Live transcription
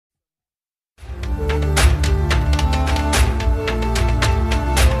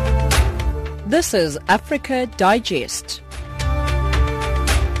This is Africa Digest.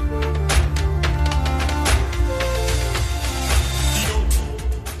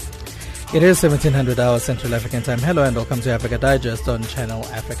 It is 1700 hours Central African time. Hello and welcome to Africa Digest on Channel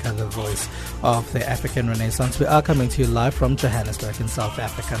Africa, the voice of the African Renaissance. We are coming to you live from Johannesburg in South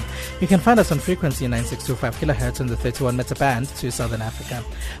Africa. You can find us on frequency 9625 kHz on the 31 meter band to Southern Africa.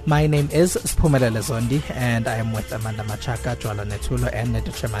 My name is Spumelele Zondi and I am with Amanda Machaka, Jwala Netulo and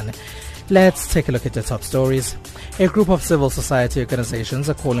Nedu Chemane. Let's take a look at the top stories. A group of civil society organizations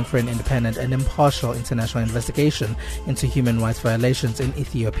are calling for an independent and impartial international investigation into human rights violations in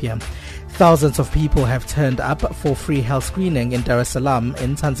Ethiopia. Thousands of people have turned up for free health screening in Dar es Salaam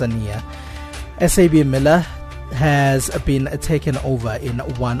in Tanzania. SABMiller has been taken over in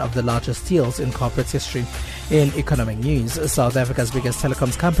one of the largest deals in corporate history. In economic news, South Africa's biggest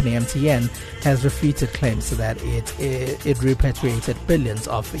telecoms company, MTN, has refuted claims that it repatriated billions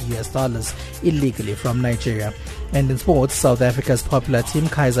of US dollars illegally from Nigeria. And in sports, South Africa's popular team,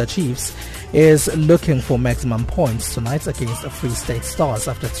 Kaizer Chiefs, is looking for maximum points tonight against Free State Stars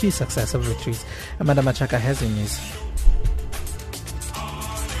after 2 successive victories. Amanda Machaka has the news.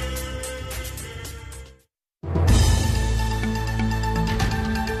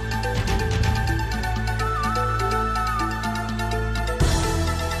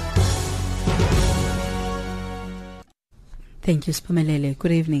 Thank you, Spumelele.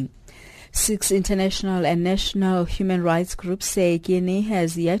 Good evening. 6 international and national human rights groups say Guinea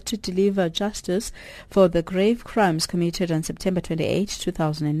has yet to deliver justice for the grave crimes committed on September 28,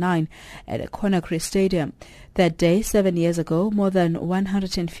 2009 at a Conakry stadium. That day, 7 years ago, more than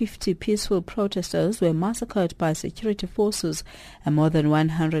 150 peaceful protesters were massacred by security forces and more than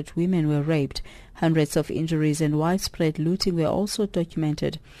 100 women were raped. Hundreds of injuries and widespread looting were also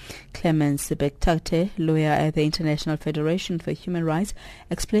documented. Clemens Bektate, lawyer at the International Federation for Human Rights,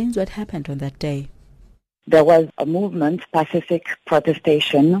 explains what happened on that day. There was a movement, pacific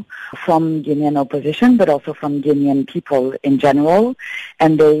protestation from Guinean opposition, but also from Guinean people in general,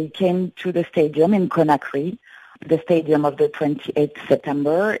 and they came to the stadium in Conakry, the stadium of the 28th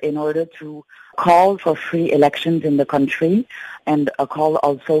September, in order to call for free elections in the country and a call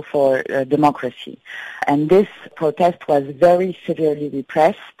also for democracy. And this protest was very severely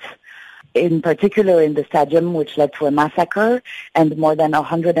repressed, in particular in the stadium, which led to a massacre and more than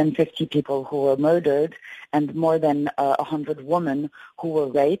 150 people who were murdered and more than 100 women who were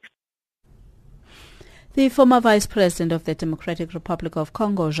raped. The former Vice President of the Democratic Republic of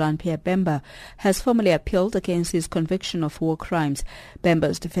Congo, Jean-Pierre Bemba, has formally appealed against his conviction of war crimes.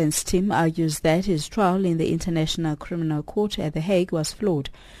 Bemba's defense team argues that his trial in the International Criminal Court at The Hague was flawed.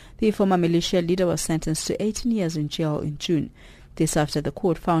 The former militia leader was sentenced to 18 years in jail in June. This after the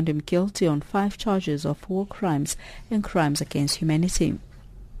court found him guilty on 5 charges of war crimes and crimes against humanity.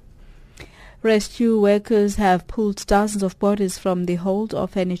 Rescue workers have pulled dozens of bodies from the hold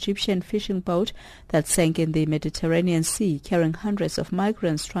of an Egyptian fishing boat that sank in the Mediterranean Sea, carrying hundreds of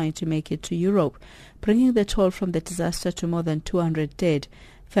migrants trying to make it to Europe, bringing the toll from the disaster to more than 200 dead.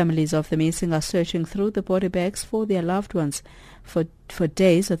 Families of the missing are searching through the body bags for their loved ones. For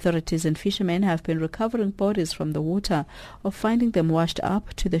days, authorities and fishermen have been recovering bodies from the water or finding them washed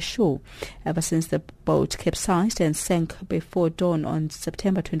up to the shore ever since the boat capsized and sank before dawn on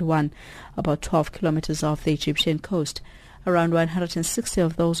September 21, about 12 kilometers off the Egyptian coast. Around 160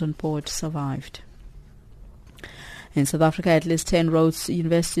 of those on board survived. In South Africa, at least 10 Rhodes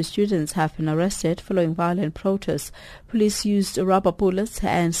University students have been arrested following violent protests. Police used rubber bullets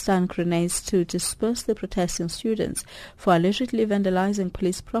and stun grenades to disperse the protesting students for allegedly vandalizing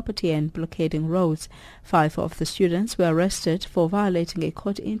police property and blockading roads. 5 of the students were arrested for violating a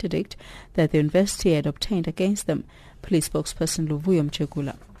court interdict that the university had obtained against them. Police spokesperson Luvuyo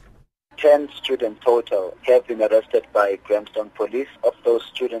Mchegula. 10 students total have been arrested by Grahamstown police. Of those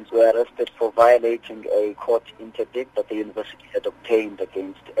students were arrested for violating a court interdict that the university had obtained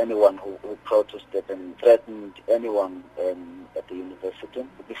against anyone who protested and threatened anyone at the university.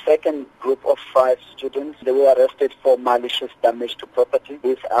 The second group of 5 students, they were arrested for malicious damage to property.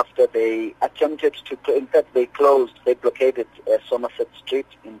 This after they attempted to, in fact they blockaded Somerset Street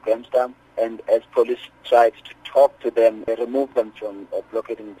in Grahamstown. And as police tried to talk to them, they removed them from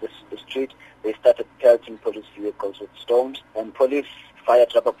blockading the street. They started pelting police vehicles with stones, and police fired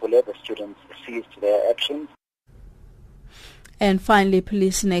rubber bullets. The students ceased their actions. And finally,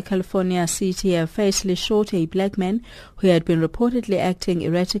 police in a California city have fatally shot a black man who had been reportedly acting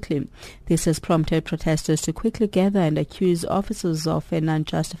erratically. This has prompted protesters to quickly gather and accuse officers of an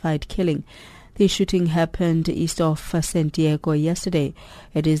unjustified killing. The shooting happened east of San Diego yesterday.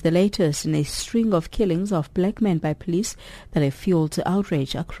 It is the latest in a string of killings of black men by police that have fueled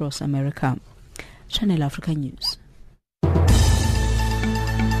outrage across America. Channel Africa News.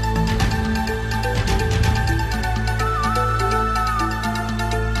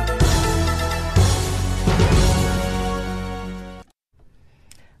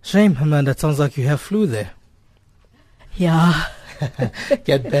 Shame, Amanda. It sounds like you have flu there. Yeah.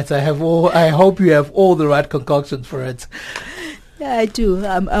 Get better. I hope you have all the right concoctions for it. Yeah, I do.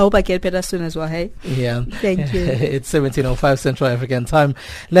 I hope I get better soon as well, hey? Yeah. Thank you. It's 17:05 Central African time.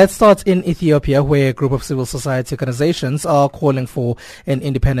 Let's start in Ethiopia, where a group of civil society organizations are calling for an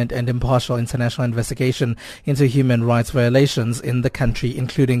independent and impartial international investigation into human rights violations in the country,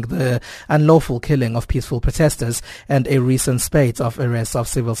 including the unlawful killing of peaceful protesters and a recent spate of arrests of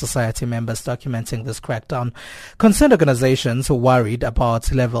civil society members documenting this crackdown. Concerned organizations are worried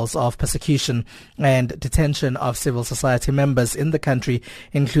about levels of persecution and detention of civil society members in the country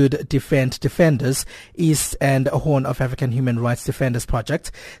include Defend Defenders, East and Horn of African Human Rights Defenders Project,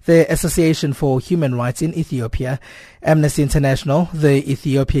 the Association for Human Rights in Ethiopia, Amnesty International, the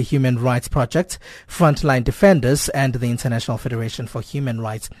Ethiopia Human Rights Project, Frontline Defenders, and the International Federation for Human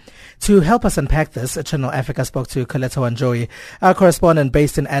Rights. To help us unpack this, Channel Africa spoke to Coletta Wanjoy, our correspondent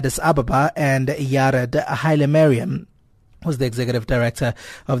based in Addis Ababa, and Yared Hailemariam, who's the Executive Director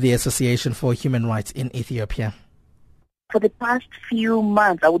of the Association for Human Rights in Ethiopia. For the past few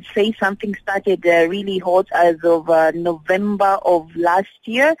months, I would say something started really hot as of November of last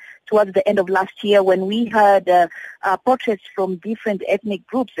year, towards the end of last year, when we had protests from different ethnic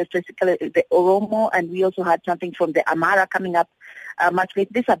groups, especially the Oromo, and we also had something from the Amhara coming up much later.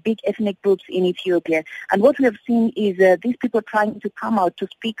 These are big ethnic groups in Ethiopia. And what we have seen is these people trying to come out to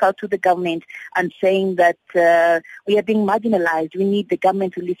speak out to the government and saying that we are being marginalized. We need the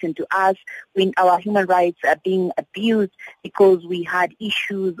government to listen to us. Our human rights are being abused because we had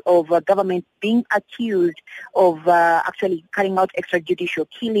issues of government being accused of actually carrying out extrajudicial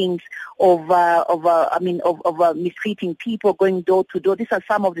killings, of mistreating people, going door to door. These are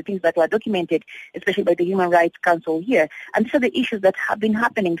some of the things that were documented, especially by the Human Rights Council here. And these are the issues that have been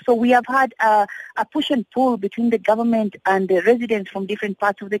happening. So we have had a push and pull between the government and the residents from different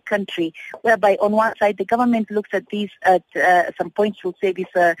parts of the country, whereby on one side the government looks at these at some points will say these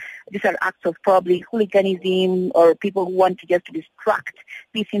are acts of probably hooliganism or people who want to just distract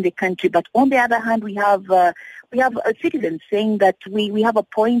peace in the country. But on the other hand, we have citizens saying that we have a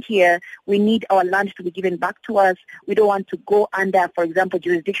point here. We need our land to be given back to us. We don't want to go under, for example,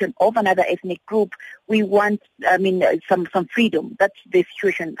 jurisdiction of another ethnic group. We want, some freedom. That's the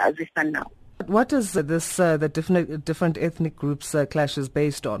situation as we stand now. What is this, the different ethnic groups clashes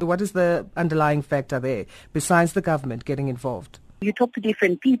based on? What is the underlying factor there, besides the government getting involved? You talk to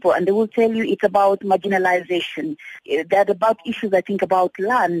different people and they will tell you it's about marginalization. They're about issues, I think, about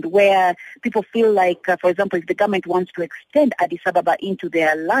land, where people feel like, for example, if the government wants to extend Addis Ababa into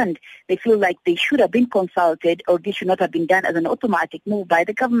their land, they feel like they should have been consulted, or this should not have been done as an automatic move by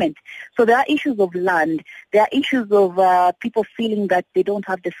the government. So there are issues of land. There are issues of people feeling that they don't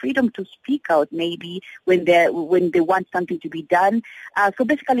have the freedom to speak out, maybe when they want something to be done. So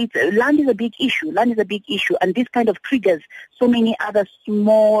basically, land is a big issue. Land is a big issue, and this kind of triggers so many other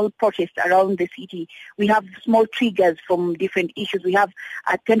small protests around the city. We have small triggers from different issues. We have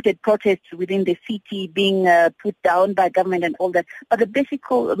attempted protests within the city being put down by government and all that. But the basic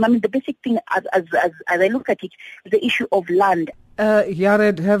thing, as I look at it, is the issue of land.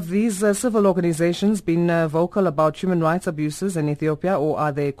 Yared, have these civil organizations been vocal about human rights abuses in Ethiopia, or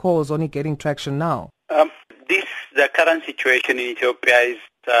are their calls only getting traction now? The current situation in Ethiopia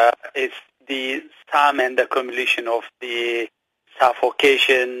is the sum and the accumulation of the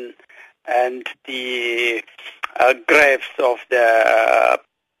suffocation and the graves of the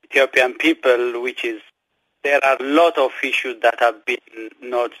Ethiopian people, which is there are a lot of issues that have been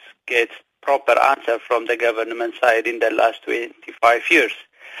not get proper answer from the government side in the last 25 years.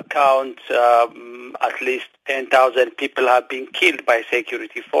 Count at least 10,000 people have been killed by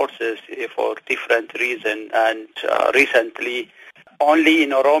security forces for different reasons, and recently only in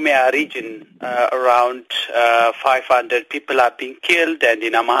Oromia region around 500 people have been killed, and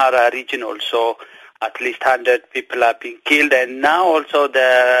in Amhara region also at least 100 people have been killed. And now also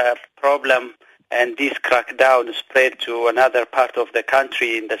the problem and this crackdown spread to another part of the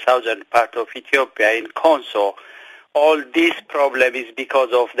country, in the southern part of Ethiopia, in Konso. All this problem is because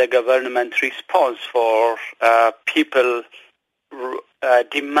of the government response for people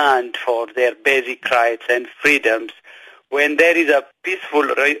demand for their basic rights and freedoms. When there is a peaceful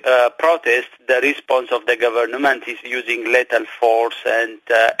protest, the response of the government is using lethal force and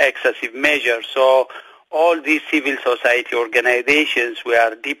excessive measures. So all these civil society organizations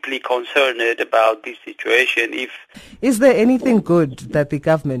were deeply concerned about this situation. Is there anything good that the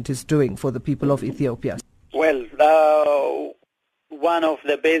government is doing for the people of Ethiopia? Well, one of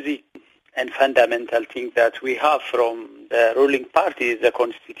the basic and fundamental things that we have from the ruling party is the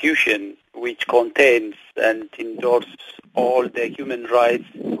constitution, which contains and endorses all the human rights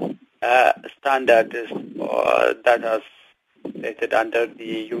standards that are stated under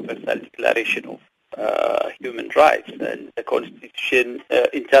the Universal Declaration of Human Rights. And the constitution,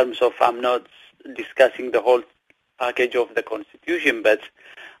 in terms of, I'm not discussing the whole package of the constitution, but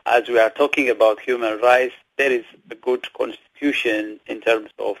as we are talking about human rights, there is a good constitution in terms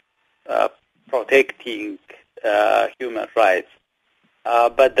of protecting human rights.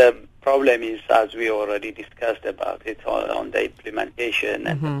 But the problem is, as we already discussed about it, on the implementation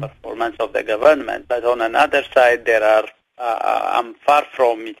and the performance of the government. But on another side, there are, I'm far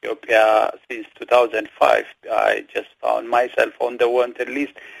from Ethiopia since 2005. I just found myself on the wanted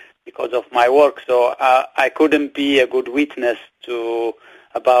list because of my work. So I couldn't be a good witness to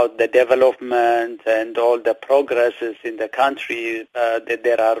about the development and all the progresses in the country.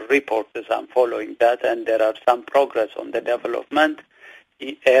 There are reports, I'm following that, and there are some progress on the development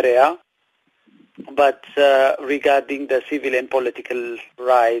area. But regarding the civil and political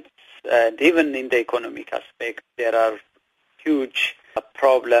rights, and even in the economic aspect, there are huge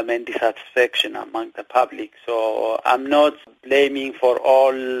problem and dissatisfaction among the public. So I'm not blaming for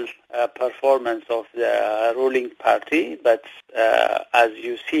all performance of the ruling party, but as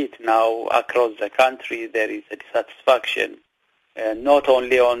you see it now across the country, there is a dissatisfaction, not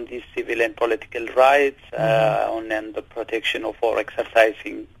only on these civil and political rights, on the protection of or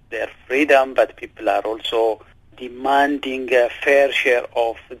exercising their freedom, but people are also demanding a fair share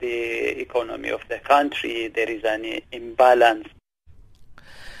of the economy of the country. There is an imbalance.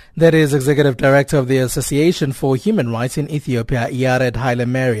 That is Executive Director of the Association for Human Rights in Ethiopia, Yared Haile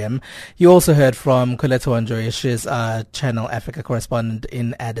Mariam. You also heard from Koleto Anjoy. She's our Channel Africa correspondent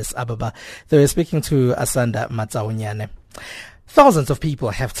in Addis Ababa. They were speaking to Asanda Matsaunyane. Thousands of people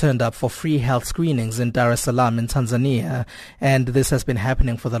have turned up for free health screenings in Dar es Salaam in Tanzania, and this has been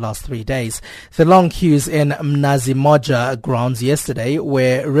happening for the last 3 days. The long queues in Mnazi Moja grounds yesterday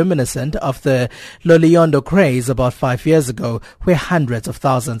were reminiscent of the Loliondo craze about 5 years ago, where hundreds of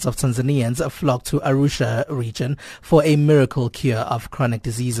thousands of Tanzanians flocked to Arusha region for a miracle cure of chronic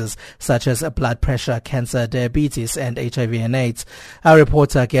diseases such as blood pressure, cancer, diabetes, and HIV and AIDS. Our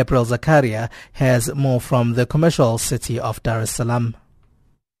reporter Gabriel Zakaria has more from the commercial city of Dar es Salaam.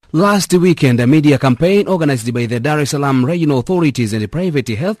 Last weekend, a media campaign organized by the Dar es Salaam regional authorities and private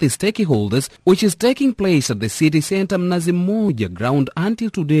health stakeholders, which is taking place at the city center Mnazi Mmoja ground until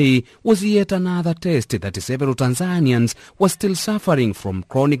today, was yet another test that several Tanzanians were still suffering from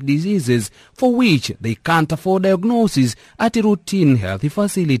chronic diseases for which they can't afford diagnosis at routine health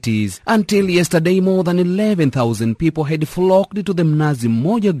facilities. Until yesterday, more than 11,000 people had flocked to the Mnazi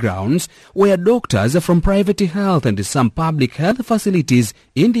Mmoja grounds, where doctors from private health and some public health facilities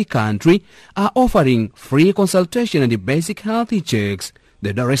in the country are offering free consultation and basic health checks.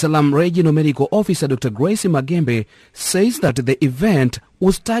 The Dar es Salaam Regional Medical Officer Dr. Grace Magembe says that the event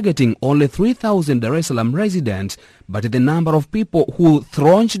was targeting only 3,000 Dar es Salaam residents, but the number of people who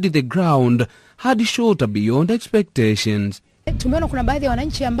thronged the ground had shot beyond expectations. Tumeona kuna baadhi ya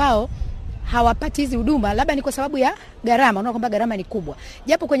wananchi ambao hawapati hizi huduma, labda ni kwa sababu ya gharama. Unaona kwamba gharama ni kubwa.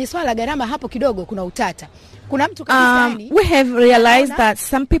 Japo kwenye swala la gharama hapo kidogo kuna utata. Kuna mtu kabisa we have realized that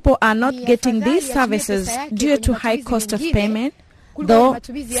some people are not getting these services due to high cost of payment, though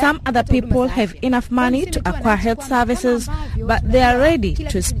some other people have enough money to acquire health services, but they are ready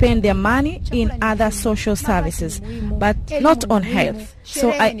to spend their money in other social services, but not on health.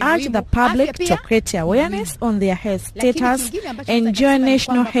 So I urge the public to create awareness on their health status and join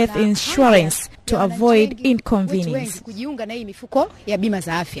national health insurance to avoid inconvenience.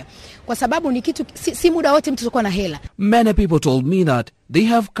 Many people told me that they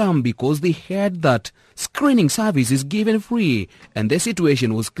have come because they heard that screening service is given free, and the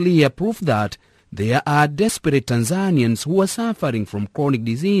situation was clear proof that there are desperate Tanzanians who are suffering from chronic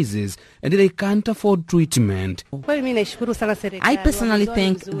diseases and they can't afford treatment. I personally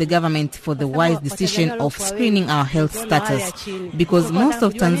thank the government for the wise decision of screening our health status, because most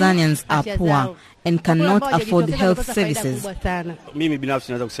of Tanzanians are poor and cannot afford health services. I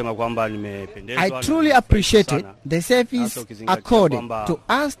truly appreciated the service accorded to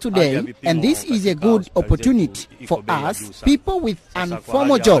us today, and this is a good opportunity for us, people with an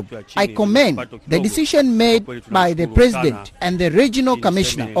informal job. I commend the decision made by the President and the Regional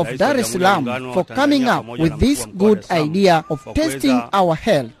Commissioner of Dar es Salaam for coming up with this good idea of testing our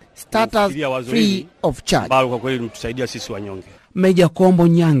health starters free of charge. Major Kombo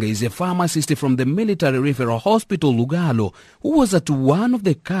Nyange is a pharmacist from the Military Referral Hospital Lugalo who was at one of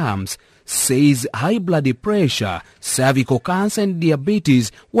the camps. Says high blood pressure, cervical cancer and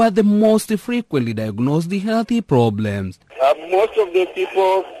diabetes were the most frequently diagnosed health problems. Most of the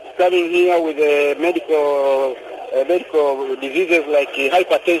people coming here with medical diseases like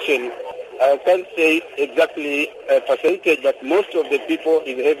hypertension, I can't say exactly a percentage, but most of the people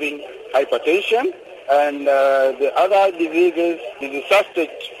is having hypertension. And the other diseases is a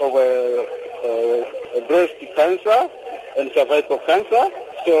suspect of breast cancer and cervical cancer.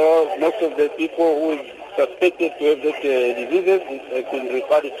 So most of the people who is suspected to have these diseases is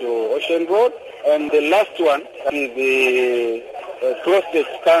referred to Ocean Road. And the last one is the prostate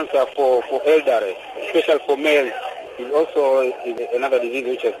cancer for elderly, especially for males. Is also another disease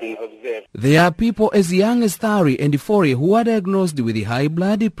which has been observed. There are people as young as 30 and 40 who are diagnosed with high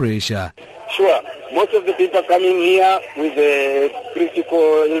blood pressure. Sure. Most of the people coming here with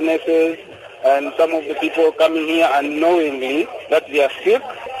critical illnesses, and some of the people coming here unknowingly that they are sick.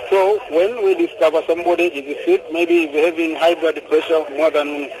 So when we discover somebody is sick, maybe is having high blood pressure more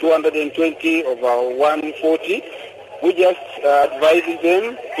than 220 over 140, we just advise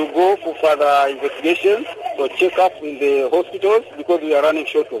them to go for further investigations or check up in the hospitals because we are running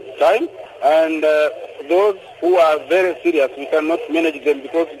short of time. And those who are very serious, we cannot manage them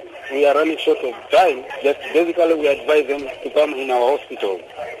because we are running short of time. Just basically we advise them to come in our hospital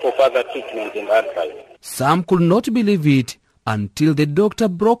for further treatment and advice. Some could not believe it until the doctor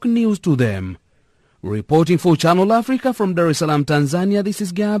broke news to them. Reporting for Channel Africa from Salaam Tanzania, this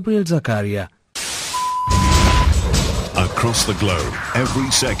is Gabriel Zakaria. Across the globe,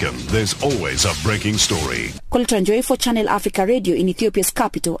 every second, there's always a breaking story. Colton Joy for Channel Africa Radio in Ethiopia's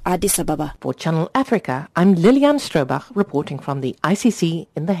capital, Addis Ababa. For Channel Africa, I'm Lilian Strobach reporting from the ICC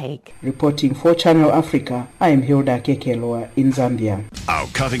in The Hague. Reporting for Channel Africa, I am Hilda Kekelwa in Zambia. Our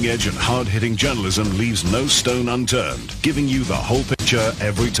cutting-edge and hard-hitting journalism leaves no stone unturned, giving you the whole picture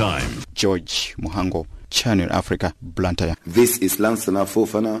every time. George Muhango, Channel Africa, Blantyre. This is Lansana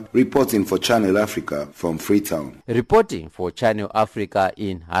Fofana reporting for Channel Africa from Freetown. Reporting for Channel Africa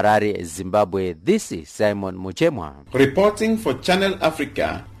in Harare, Zimbabwe, this is Simon Muchemwa. Reporting for Channel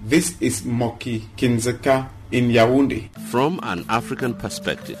Africa, this is Moki Kinzeka in Yaoundé. From an African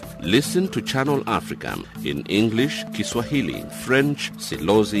perspective, listen to Channel Africa in English, Kiswahili, French,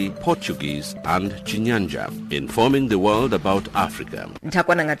 Silozi, Portuguese, and Chinyanja, informing the world about Africa.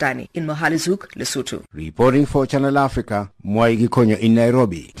 Ntakwana Ngatani in Mohalizuk, Lesotho. Reporting for Channel Africa, Mwaigi Konyo in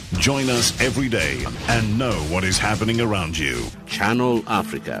Nairobi. Join us every day and know what is happening around you. Channel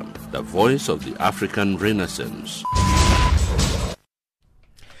Africa, the voice of the African Renaissance.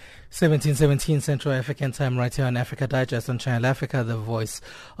 1717 Central African Time, right here on Africa Digest on Channel Africa, the voice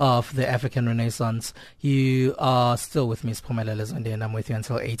of the African Renaissance. You are still with me, Spumelele Zondi, and I'm with you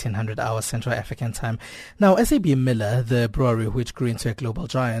until 1800 hours Central African Time. Now, SABMiller, the brewery which grew into a global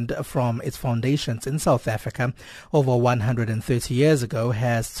giant from its foundations in South Africa over 130 years ago,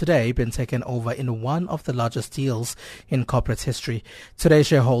 has today been taken over in one of the largest deals in corporate history. Today,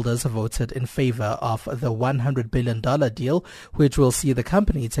 shareholders voted in favor of the $100 billion deal, which will see the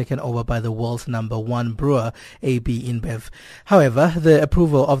company taken over by the world's number one brewer, AB InBev. However, the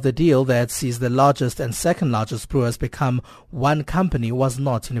approval of the deal that sees the largest and second largest brewers become one company was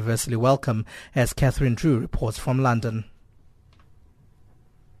not universally welcome, as Catherine Drew reports from London.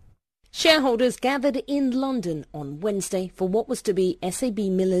 Shareholders gathered in London on Wednesday for what was to be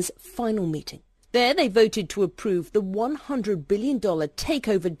SABMiller's final meeting. There they voted to approve the $100 billion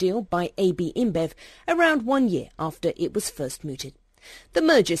takeover deal by AB InBev around 1 year after it was first mooted. The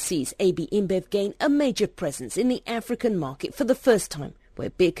merger sees AB InBev gain a major presence in the African market for the first time,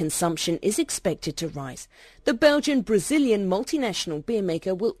 where beer consumption is expected to rise. The Belgian-Brazilian multinational beer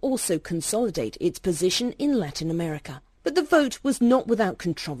maker will also consolidate its position in Latin America. But the vote was not without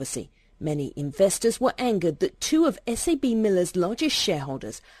controversy. Many investors were angered that two of SABMiller's largest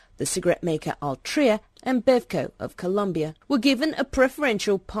shareholders, the cigarette maker Altria and Bevco of Colombia, were given a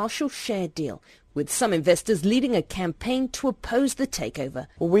preferential partial share deal, with some investors leading a campaign to oppose the takeover.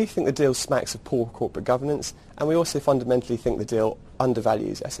 Well, we think the deal smacks of poor corporate governance, and we also fundamentally think the deal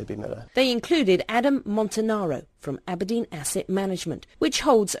undervalues SABMiller. They included Adam Montanaro from Aberdeen Asset Management, which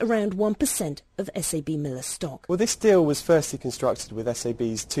holds around 1% of SABMiller stock. Well, this deal was firstly constructed with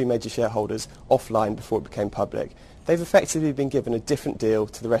SAB's two major shareholders offline before it became public. They've effectively been given a different deal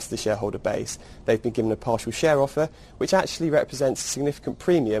to the rest of the shareholder base. They've been given a partial share offer, which actually represents a significant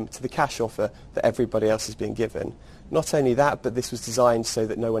premium to the cash offer that everybody else has been given. Not only that, but this was designed so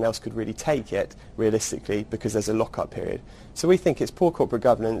that no one else could really take it, realistically, because there's a lock-up period. So we think it's poor corporate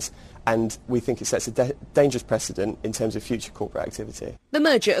governance, and we think it sets a dangerous precedent in terms of future corporate activity. The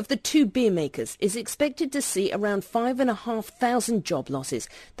merger of the two beer makers is expected to see around 5,500 job losses.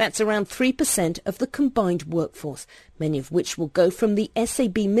 That's around 3% of the combined workforce, many of which will go from the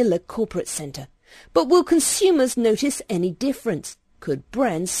SABMiller corporate centre. But will consumers notice any difference? Could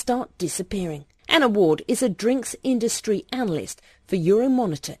brands start disappearing? Anna Ward is a drinks industry analyst for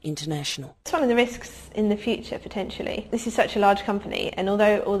Euromonitor International. It's one of the risks in the future, potentially. This is such a large company, and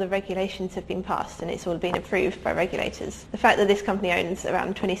although all the regulations have been passed and it's all been approved by regulators, the fact that this company owns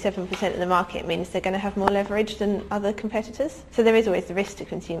around 27% of the market means they're going to have more leverage than other competitors. So there is always the risk to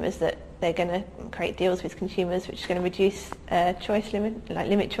consumers that they're going to create deals with consumers which is going to reduce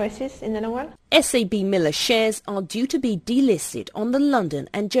limit choices in the long run. SABMiller shares are due to be delisted on the London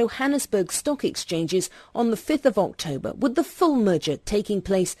and Johannesburg stock exchanges on the 5th of October, with the full merger taking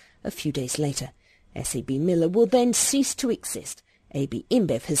place a few days later. SABMiller will then cease to exist. AB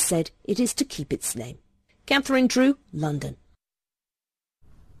InBev has said it is to keep its name. Catherine Drew, London.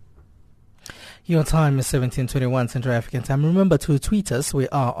 Your time is 17:21 Central African time. Remember to tweet us. We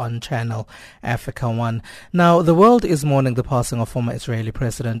are on Channel Africa 1. Now, the world is mourning the passing of former Israeli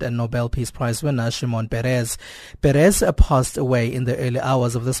President and Nobel Peace Prize winner Shimon Peres. Peres passed away in the early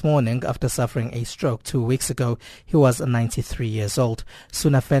hours of this morning after suffering a stroke 2 weeks ago. He was 93 years old.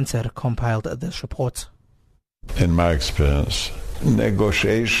 Suna Fencer compiled this report. In my experience,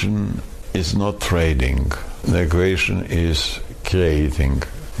 negotiation is not trading. Negotiation is creating,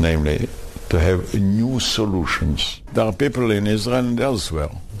 namely to have new solutions. There are people in Israel and elsewhere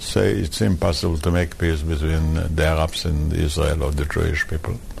say it's impossible to make peace between the Arabs and Israel or the Jewish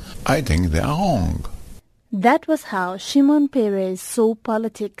people. I think they are wrong. That was how Shimon Peres saw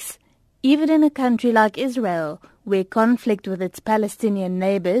politics. Even in a country like Israel, where conflict with its Palestinian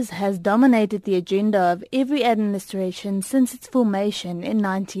neighbors has dominated the agenda of every administration since its formation in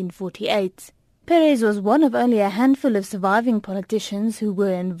 1948. Peres was one of only a handful of surviving politicians who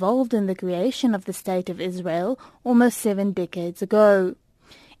were involved in the creation of the State of Israel almost 7 decades ago.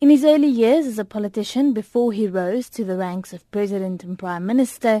 In his early years as a politician, before he rose to the ranks of President and Prime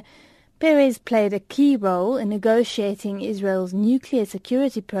Minister, Peres played a key role in negotiating Israel's nuclear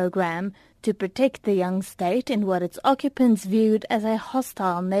security program to protect the young state in what its occupants viewed as a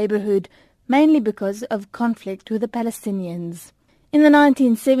hostile neighborhood, mainly because of conflict with the Palestinians. In the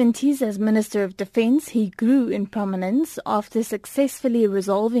 1970s, as Minister of Defense, he grew in prominence after successfully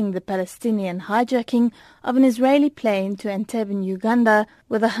resolving the Palestinian hijacking of an Israeli plane to Entebbe, Uganda,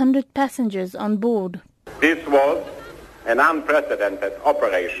 with 100 passengers on board. This was an unprecedented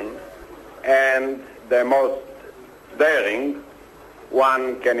operation and the most daring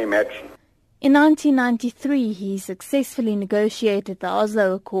one can imagine. In 1993, he successfully negotiated the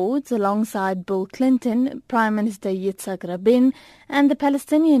Oslo Accords alongside Bill Clinton, Prime Minister Yitzhak Rabin, and the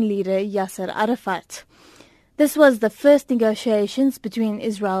Palestinian leader Yasser Arafat. This was the first negotiations between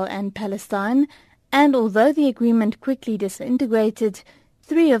Israel and Palestine, and although the agreement quickly disintegrated,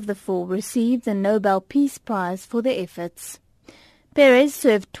 3 of the 4 received the Nobel Peace Prize for their efforts. Peres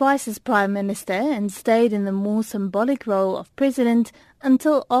served twice as Prime Minister and stayed in the more symbolic role of President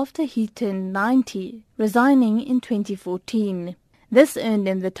until after he turned 90, resigning in 2014. This earned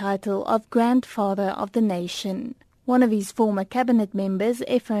him the title of Grandfather of the Nation. One of his former cabinet members,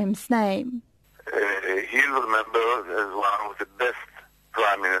 Ephraim Snee. He's remembered as one of the best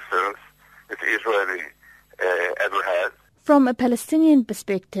prime ministers that Israel ever had. From a Palestinian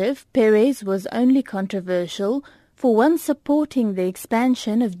perspective, Peres was only controversial for once supporting the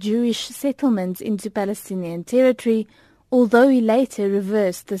expansion of Jewish settlements into Palestinian territory, although he later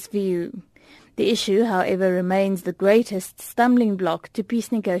reversed this view. The issue, however, remains the greatest stumbling block to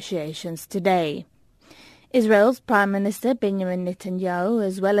peace negotiations today. Israel's Prime Minister Benjamin Netanyahu,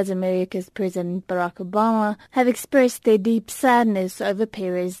 as well as America's President Barack Obama, have expressed their deep sadness over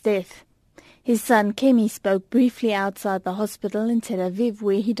Peres' death. His son Kemi spoke briefly outside the hospital in Tel Aviv,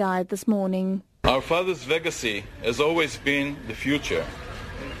 where he died this morning. Our father's legacy has always been the future.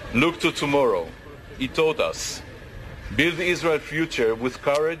 Look to tomorrow. He taught us. Build Israel's future with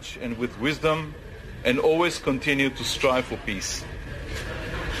courage and with wisdom, and always continue to strive for peace.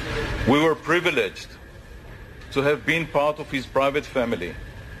 We were privileged to have been part of his private family.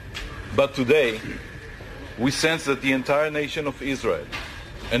 But today, we sense that the entire nation of Israel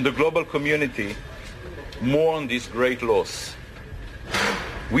and the global community mourn this great loss.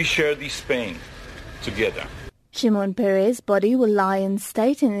 We share this pain together. Shimon Peres' body will lie in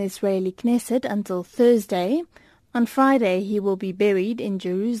state in the Israeli Knesset until Thursday. On Friday, he will be buried in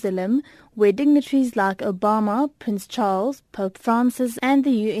Jerusalem, where dignitaries like Obama, Prince Charles, Pope Francis, and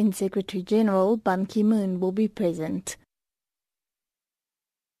the UN Secretary-General Ban Ki-moon will be present.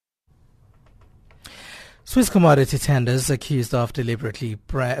 Swiss commodity tenders accused of deliberately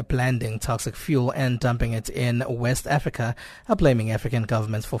blending toxic fuel and dumping it in West Africa are blaming African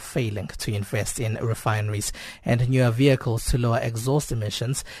governments for failing to invest in refineries and newer vehicles to lower exhaust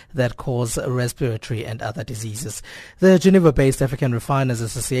emissions that cause respiratory and other diseases. The Geneva-based African Refiners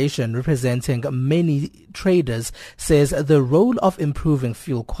Association, representing many traders, says the role of improving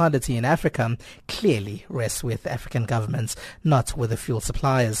fuel quality in Africa clearly rests with African governments, not with the fuel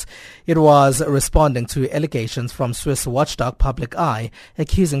suppliers. It was responding to allegations from Swiss watchdog Public Eye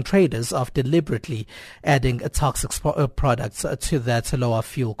accusing traders of deliberately adding toxic products to that lower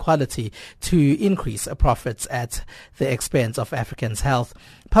fuel quality to increase profits at the expense of Africans' health.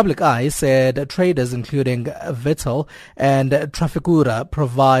 Public Eye said traders including Vitol and Trafigura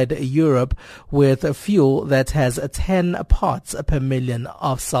provide Europe with fuel that has 10 parts per million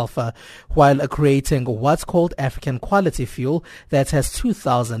of sulfur, while creating what's called African quality fuel that has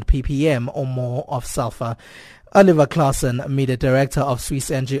 2,000 ppm or more of sulfur. Oliver Clausen, media director of Swiss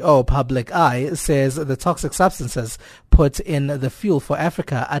NGO Public Eye, says the toxic substances put in the fuel for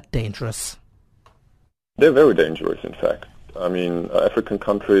Africa are dangerous. They're very dangerous, in fact. I mean, African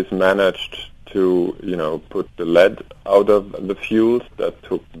countries managed to, put the lead out of the fuels. That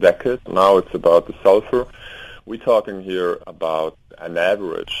took decades. Now it's about the sulfur. We're talking here about an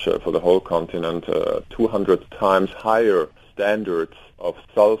average for the whole continent, 200 times higher standards of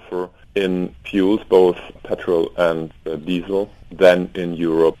sulfur in fuels, both petrol and diesel, than in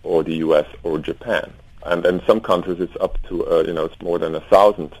Europe or the US or Japan. And in some countries it's up to, it's more than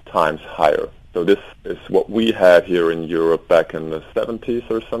 1,000 times higher. So this is what we had here in Europe back in the 70s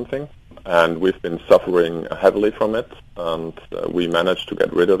or something, and we've been suffering heavily from it, and we managed to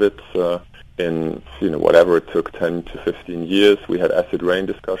get rid of it in, whatever it took, 10 to 15 years. We had acid rain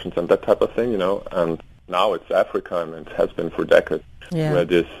discussions and that type of thing, and now it's Africa, and it has been for decades, where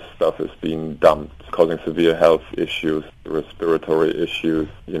this stuff is being dumped, causing severe health issues, respiratory issues.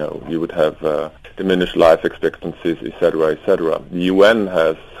 You would have diminished life expectancies, etc., etc. The UN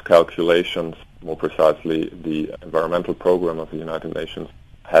has calculations, more precisely the environmental program of the United Nations,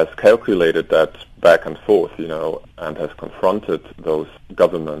 has calculated that back and forth, and has confronted those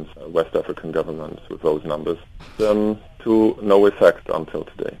governments, West African governments, with those numbers, to no effect until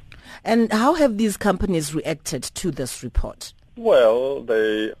today. And how have these companies reacted to this report? Well,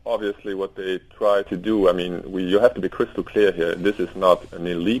 they obviously what they try to do, you have to be crystal clear here. This is not an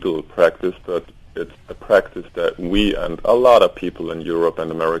illegal practice, but it's a practice that we and a lot of people in Europe and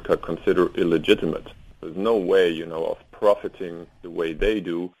America consider illegitimate. There's no way, of profiting the way they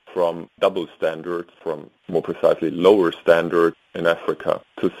do from double standards, from more precisely lower standards in Africa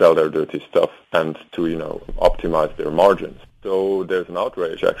to sell their dirty stuff and to, optimize their margins. So there's an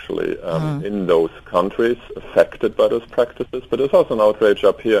outrage, actually, in those countries affected by those practices. But there's also an outrage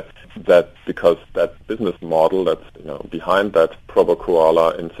up here that because that business model that's behind that Provo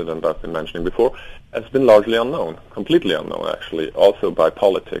Koala incident I've been mentioning before has been largely unknown, completely unknown, actually, also by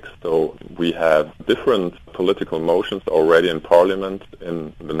politics. So we have different political motions already in Parliament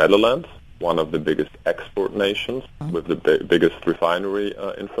in the Netherlands, one of the biggest export nations with the biggest refinery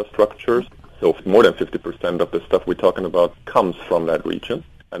infrastructures. So more than 50% of the stuff we're talking about comes from that region.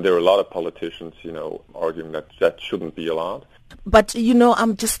 And there are a lot of politicians, arguing that that shouldn't be allowed. But,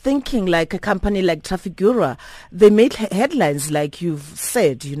 I'm just thinking like a company like Trafigura, they made headlines, like you've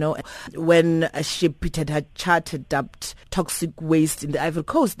said, when a ship it had chartered dumped toxic waste in the Ivory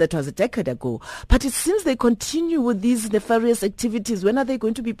Coast. That was a decade ago. But it seems they continue with these nefarious activities. When are they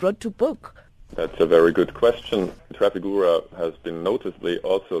going to be brought to book? That's a very good question. Trafigura has been noticeably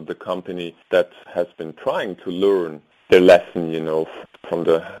also the company that has been trying to learn their lesson, from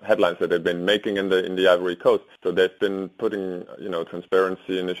the headlines that they've been making in the Ivory Coast. So they've been putting,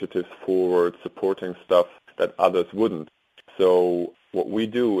 transparency initiatives forward, supporting stuff that others wouldn't. So what we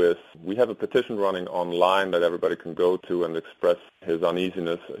do is we have a petition running online that everybody can go to and express his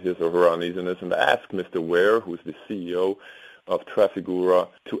or her uneasiness, and ask Mr. Ware, who's the CEO of Trafigura,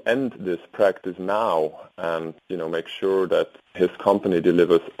 to end this practice now and, make sure that his company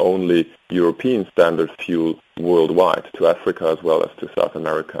delivers only European standard fuel worldwide to Africa as well as to South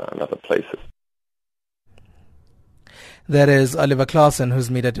America and other places. That is Oliver Clausen,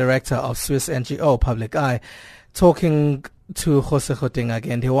 who's media director of Swiss NGO Public Eye, talking to Jose Hoting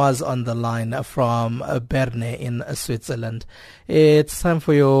again. He was on the line from Berne in Switzerland. It's time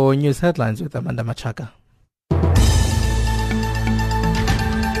for your news headlines with Amanda Machaka.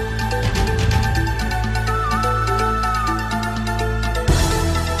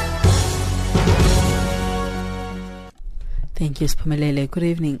 Thank you, Spumelele. Good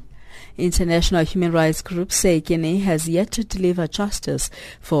evening. International human rights groups say Guinea has yet to deliver justice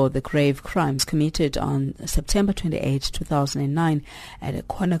for the grave crimes committed on September 28, 2009 at a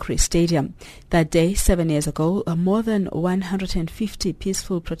Conakry stadium. That day, 7 years ago, more than 150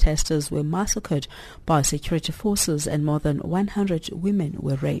 peaceful protesters were massacred by security forces and more than 100 women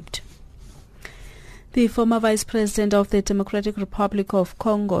were raped. The former Vice President of the Democratic Republic of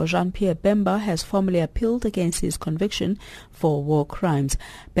Congo, Jean-Pierre Bemba, has formally appealed against his conviction for war crimes.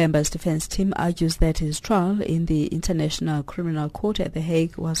 Bemba's defense team argues that his trial in the International Criminal Court at The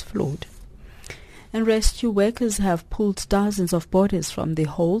Hague was flawed. And rescue workers have pulled dozens of bodies from the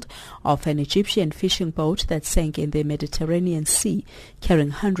hold of an Egyptian fishing boat that sank in the Mediterranean Sea,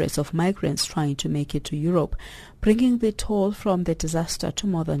 carrying hundreds of migrants trying to make it to Europe, bringing the toll from the disaster to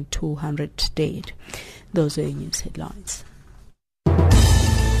more than 200 dead. Those are your news headlines.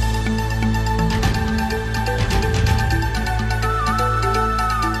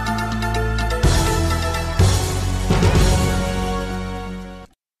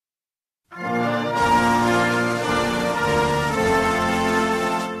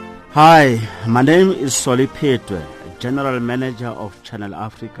 Hi, my name is Soli Petwe, General Manager of Channel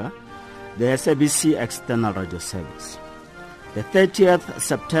Africa, the SABC External Radio Service. The 30th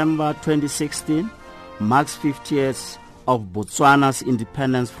September 2016 marks 50 years of Botswana's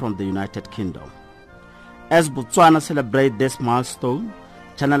independence from the United Kingdom. As Botswana celebrates this milestone,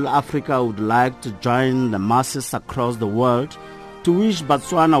 Channel Africa would like to join the masses across the world to wish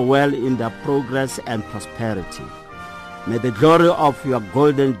Botswana well in their progress and prosperity. May the glory of your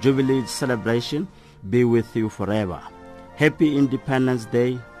Golden Jubilee celebration be with you forever. Happy Independence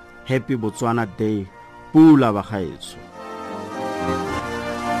Day, Happy Botswana Day, Pula Bagaetso.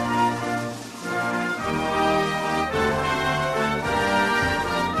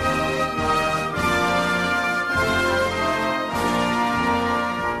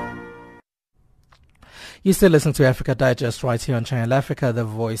 You still listen to Africa Digest right here on Channel Africa, the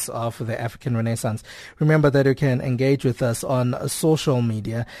voice of the African Renaissance. Remember that you can engage with us on social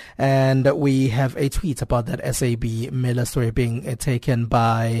media, and we have a tweet about that SABMiller story being taken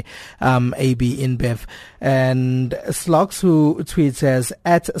by AB InBev. And Slox, who tweets as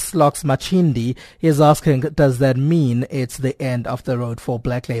at Slox Machindi, is asking, does that mean it's the end of the road for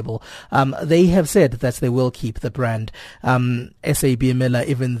Black Label? They have said that they will keep the brand SABMiller,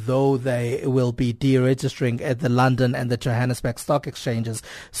 even though they will be deregistering at the London and the Johannesburg stock exchanges.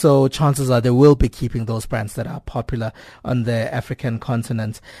 So chances are they will be keeping those brands that are popular on the African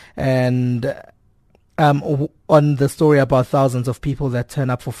continent. And on the story about thousands of people that turn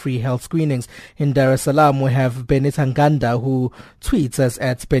up for free health screenings in Dar es Salaam, we have Benita Nganda, who tweets us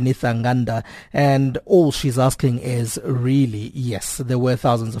at Benita Nganda, and all she's asking is really, yes, there were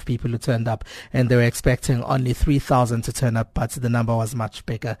thousands of people who turned up, and they were expecting only 3,000 to turn up, but the number was much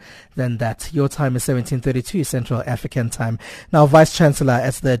bigger than that. Your time is 17:32 Central African Time. Now, Vice Chancellor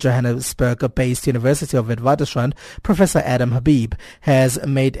at the Johannesburg-based University of Witwatersrand, Professor Adam Habib, has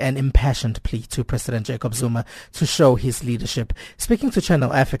made an impassioned plea to President Jacob Zuma to show his leadership. Speaking to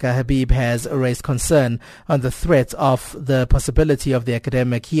Channel Africa, Habib has raised concern on the threat of the possibility of the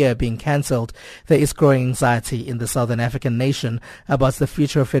academic year being cancelled. There is growing anxiety in the Southern African nation about the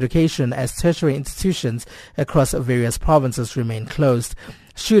future of education as tertiary institutions across various provinces remain closed.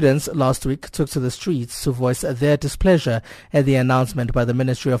 Students last week took to the streets to voice their displeasure at the announcement by the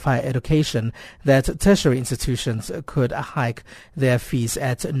Ministry of Higher Education that tertiary institutions could hike their fees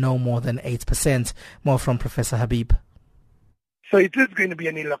at no more than 8%. More from Professor Habib. So it is going to be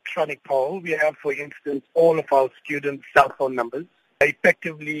an electronic poll. We have, for instance, all of our students' cell phone numbers.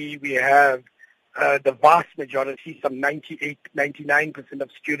 Effectively, we have the vast majority, some 98, 99% of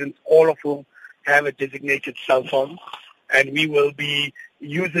students, all of whom have a designated cell phone. And we will be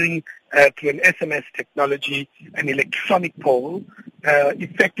using, through an SMS technology, an electronic poll,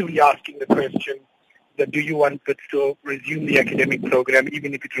 effectively asking the question that do you want us to resume the academic program,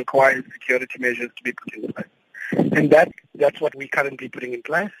 even if it requires security measures to be put in place. And that's what we're currently putting in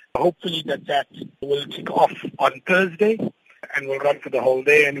place. Hopefully that will kick off on Thursday and will run for the whole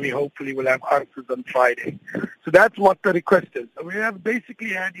day, and we hopefully will have answers on Friday. So that's what the request is. We have basically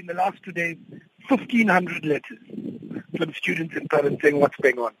had in the last 2 days 1,500 letters from students and parents saying what's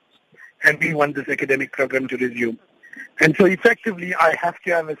going on, and we want this academic program to resume. And so effectively I have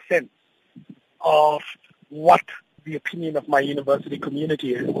to have a sense of what the opinion of my university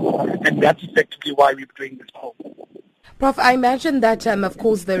community is, and that's effectively why we're doing this poll. Prof, I imagine that, of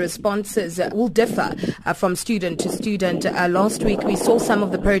course, the responses will differ from student to student. Last week, we saw some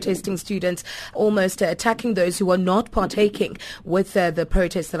of the protesting students almost attacking those who are not partaking with the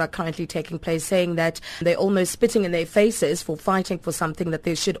protests that are currently taking place, saying that they're almost spitting in their faces for fighting for something that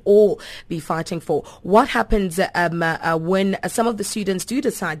they should all be fighting for. What happens when some of the students do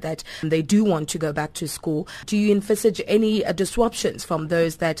decide that they do want to go back to school? Do you envisage any disruptions from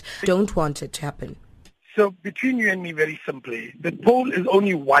those that don't want it to happen? So between you and me, very simply, the poll is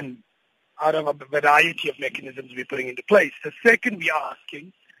only one out of a variety of mechanisms we're putting into place. The second we are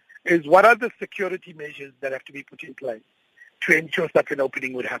asking is what are the security measures that have to be put in place to ensure such an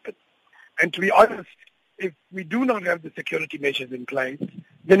opening would happen. And to be honest, if we do not have the security measures in place,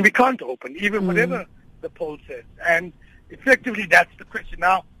 then we can't open, even whatever the poll says. And effectively, that's the question.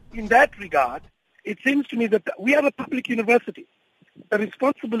 Now, in that regard, it seems to me that we are a public university. The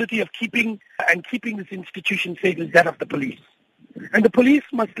responsibility of keeping this institution safe is that of the police. And the police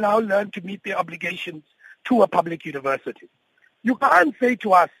must now learn to meet their obligations to a public university. You can't say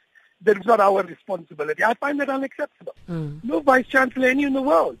to us that it's not our responsibility. I find that unacceptable. No vice-chancellor any in the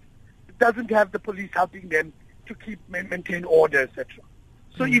world doesn't have the police helping them to maintain order, etc.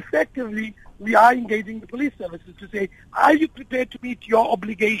 So effectively, we are engaging the police services to say, are you prepared to meet your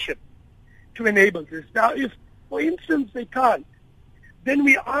obligation to enable this? Now, if, for instance, they can't, then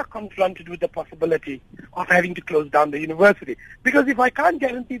we are confronted with the possibility of having to close down the university. Because if I can't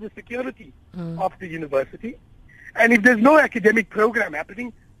guarantee the security of the university, and if there's no academic program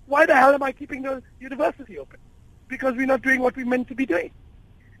happening, why the hell am I keeping the university open? Because we're not doing what we're meant to be doing.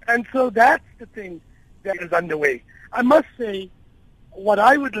 And so that's the thing that is underway. I must say, what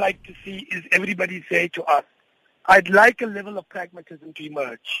I would like to see is everybody say to us, I'd like a level of pragmatism to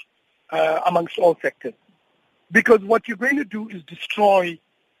emerge amongst all sectors. Because what you're going to do is destroy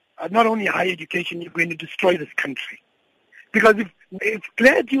not only higher education, you're going to destroy this country. Because if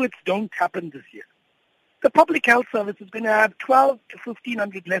graduates don't happen this year, the public health service is going to have 12 to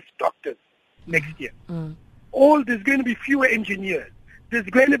 1,500 less doctors next year. There's going to be fewer engineers. There's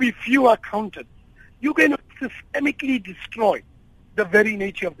going to be fewer accountants. You're going to systemically destroy the very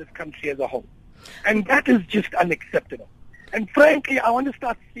nature of this country as a whole. And that is just unacceptable. And frankly, I want to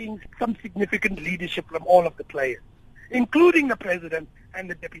start seeing some significant leadership from all of the players, including the president and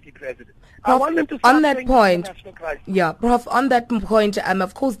the deputy president. Prof, I want them to start on that point, yeah, Prof, on that point,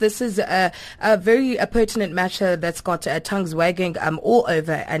 of course, this is a very pertinent matter that's got tongues wagging all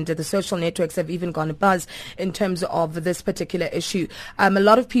over, and the social networks have even gone buzz in terms of this particular issue. A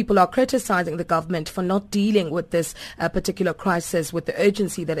lot of people are criticizing the government for not dealing with this particular crisis with the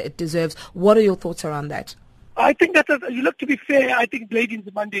urgency that it deserves. What are your thoughts around that? I think that, you look, to be fair, I think Blade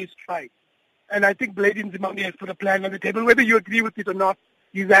Nzimande is trying. And I think Blade Nzimande has put a plan on the table. Whether you agree with it or not,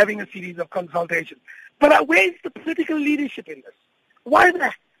 he's having a series of consultations. But where's the political leadership in this?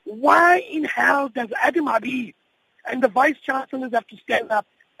 Why in hell does Adam Habib and the vice-chancellors have to stand up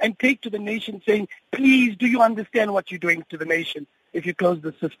and take to the nation saying, please, do you understand what you're doing to the nation if you close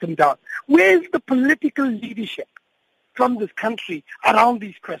the system down? Where's the political leadership from this country around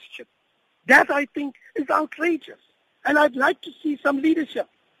these questions? That, I think, is outrageous. And I'd like to see some leadership.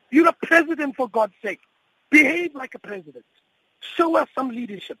 You're a president, for God's sake. Behave like a president. Show us some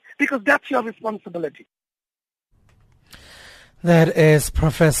leadership, because that's your responsibility. That is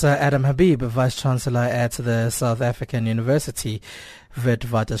Professor Adam Habib, Vice-Chancellor at the South African University,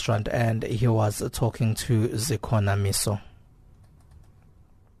 Witwatersrand, and he was talking to Zikhona Miso.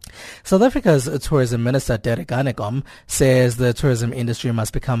 South Africa's Tourism Minister Derek Hanekom says the tourism industry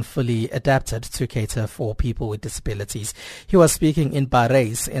must become fully adapted to cater for people with disabilities. He was speaking in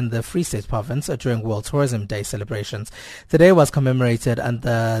Parys in the Free State Province during World Tourism Day celebrations. The day was commemorated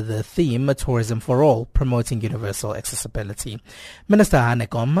under the theme Tourism for All, promoting universal accessibility. Minister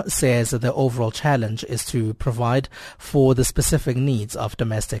Hanekom says the overall challenge is to provide for the specific needs of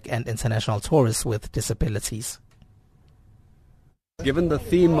domestic and international tourists with disabilities. Given the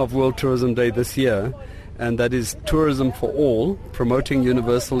theme of World Tourism Day this year, and that is tourism for all, promoting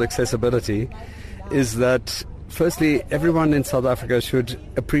universal accessibility, is that firstly, everyone in South Africa should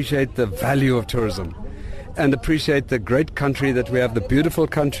appreciate the value of tourism and appreciate the great country that we have, the beautiful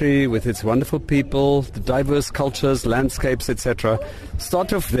country with its wonderful people, the diverse cultures, landscapes, etc.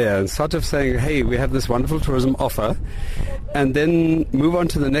 Start off there and start off saying, hey, we have this wonderful tourism offer, and then move on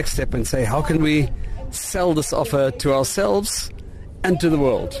to the next step and say, how can we sell this offer to ourselves and to the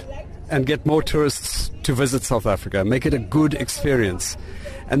world, and get more tourists to visit South Africa, make it a good experience.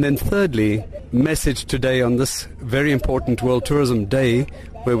 And then thirdly, message today on this very important World Tourism Day,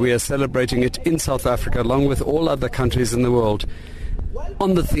 where we are celebrating it in South Africa along with all other countries in the world,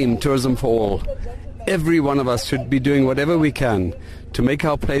 on the theme Tourism for All, every one of us should be doing whatever we can to make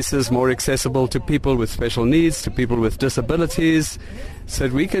our places more accessible to people with special needs, to people with disabilities, so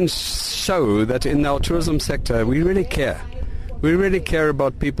that we can show that in our tourism sector we really care. We really care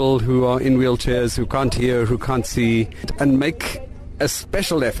about people who are in wheelchairs, who can't hear, who can't see, and make a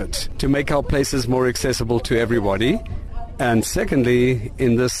special effort to make our places more accessible to everybody. And secondly,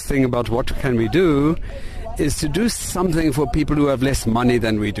 in this thing about what can we do, is to do something for people who have less money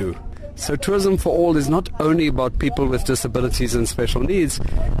than we do. So Tourism for All is not only about people with disabilities and special needs,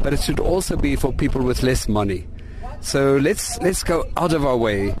 but it should also be for people with less money. So let's go out of our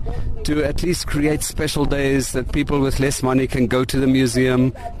way to at least create special days that people with less money can go to the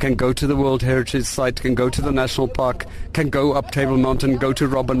museum, can go to the World Heritage Site, can go to the National Park, can go up Table Mountain, go to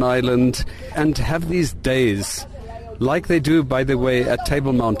Robben Island, and have these days, like they do, by the way, at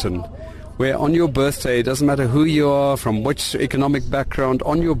Table Mountain, where on your birthday, it doesn't matter who you are, from which economic background,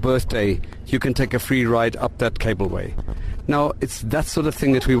 on your birthday, you can take a free ride up that cableway. Now, it's that sort of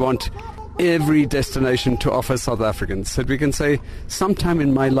thing that we want every destination to offer South Africans, that we can say, sometime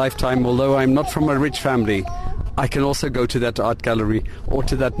in my lifetime, although I'm not from a rich family, I can also go to that art gallery, or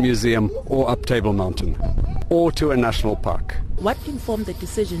to that museum, or up Table Mountain, or to a national park. What informed the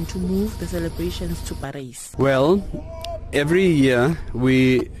decision to move the celebrations to Paris? Well, every year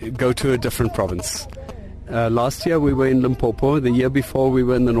we go to a different province. Last year we were in Limpopo, the year before we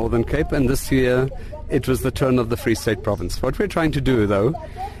were in the Northern Cape, and this year it was the turn of the Free State province. What we're trying to do, though,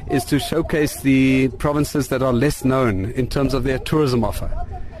 is to showcase the provinces that are less known in terms of their tourism offer.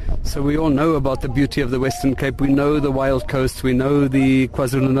 So we all know about the beauty of the Western Cape, we know the Wild Coast, we know the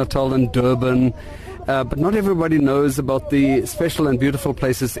KwaZulu-Natal and Durban, but not everybody knows about the special and beautiful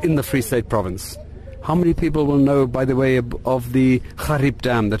places in the Free State province. How many people will know, by the way, of the Gariep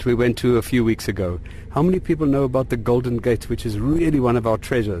Dam that we went to a few weeks ago? How many people know about the Golden Gate, which is really one of our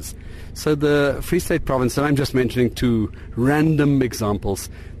treasures? So the Free State province, and I'm just mentioning two random examples,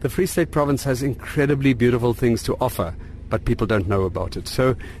 the Free State province has incredibly beautiful things to offer, but people don't know about it.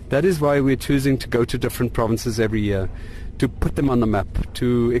 So that is why we're choosing to go to different provinces every year, to put them on the map,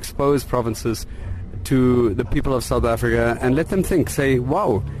 to expose provinces to the people of South Africa and let them think, say,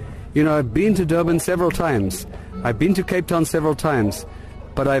 wow, you know, I've been to Durban several times, I've been to Cape Town several times,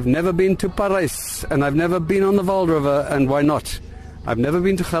 but I've never been to Paris, and I've never been on the Vaal River, and why not? I've never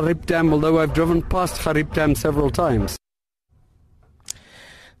been to Gariep Dam, although I've driven past Gariep Dam several times.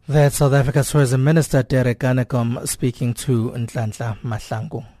 That's South Africa's Tourism Minister Derek Ganekom speaking to Nhlanhla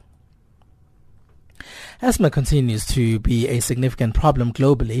Mahlangu. Asthma continues to be a significant problem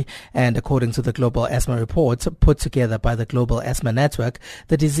globally, and according to the Global Asthma Report put together by the Global Asthma Network,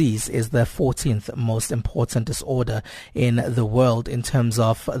 the disease is the 14th most important disorder in the world in terms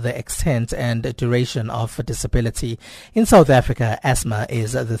of the extent and duration of disability. In South Africa, asthma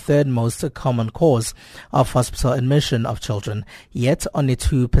is the third most common cause of hospital admission of children, yet only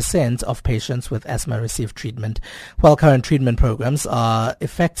 2% of patients with asthma receive treatment. While current treatment programs are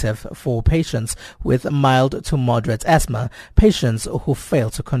effective for patients with mild to moderate asthma, patients who fail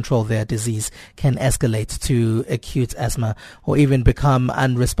to control their disease can escalate to acute asthma or even become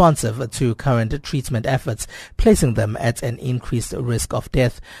unresponsive to current treatment efforts, placing them at an increased risk of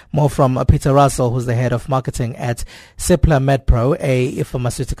death. More from Peter Russell, who's the head of marketing at Cipla MedPro, a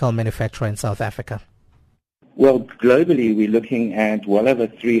pharmaceutical manufacturer in South Africa. Well, globally, we're looking at well over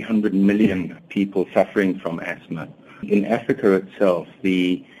 300 million people suffering from asthma. In Africa itself,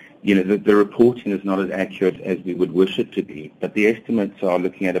 the reporting is not as accurate as we would wish it to be, but the estimates are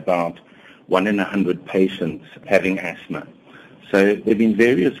looking at about 1 in 100 patients having asthma. So there have been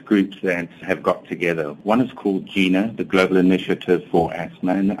various groups that have got together. One is called GINA, the Global Initiative for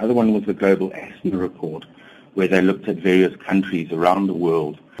Asthma, and the other one was the Global Asthma Report, where they looked at various countries around the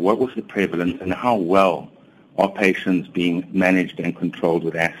world. What was the prevalence and how well are patients being managed and controlled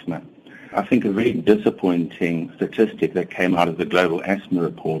with asthma? I think a very disappointing statistic that came out of the Global Asthma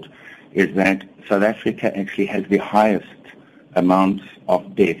Report is that South Africa actually has the highest amount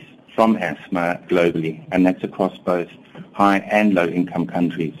of deaths from asthma globally, and that's across both high and low income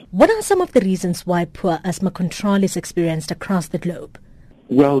countries. What are some of the reasons why poor asthma control is experienced across the globe?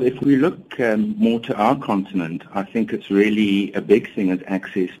 Well, if we look more to our continent, I think it's really a big thing is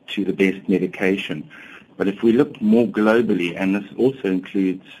access to the best medication. But if we look more globally, and this also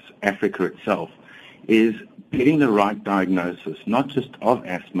includes Africa itself, is getting the right diagnosis, not just of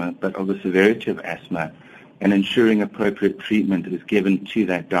asthma, but of the severity of asthma, and ensuring appropriate treatment is given to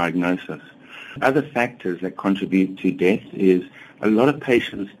that diagnosis. Other factors that contribute to death is a lot of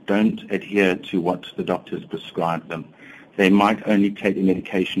patients don't adhere to what the doctors prescribe them. They might only take the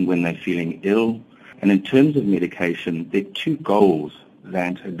medication when they're feeling ill, And in terms of medication, there are two goals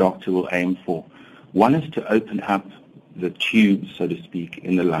that a doctor will aim for. One is to open up the tubes, so to speak,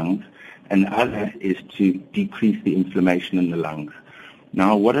 in the lungs, and the other is to decrease the inflammation in the lungs.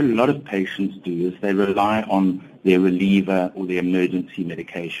 Now, what a lot of patients do is they rely on their reliever or their emergency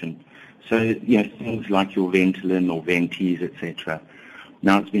medication. So, things like your Ventolin or Ventis, etc.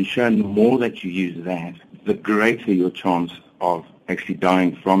 Now, it's been shown the more that you use that, the greater your chance of actually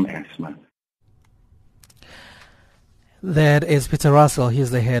dying from asthma. That is Peter Russell.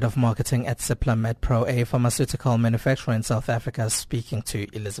 He's the head of marketing at SABMiller, a pharmaceutical manufacturer in South Africa, speaking to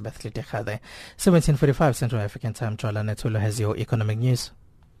Elizabeth Litekade. 17:45 Central African Time. Jola Netulo has your economic news.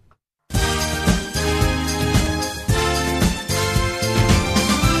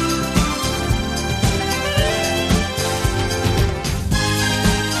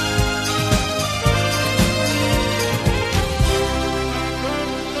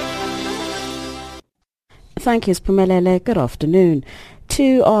 Thank you, Spumelele. Good afternoon.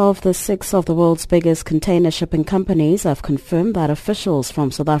 2 of the 6 of the world's biggest container shipping companies have confirmed that officials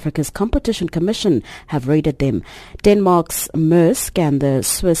from South Africa's Competition Commission have raided them. Denmark's Maersk and the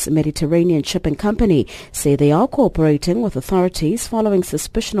Swiss Mediterranean Shipping Company say they are cooperating with authorities following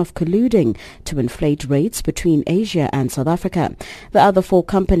suspicion of colluding to inflate rates between Asia and South Africa. The other 4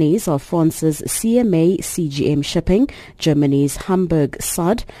 companies are France's CMA CGM Shipping, Germany's Hamburg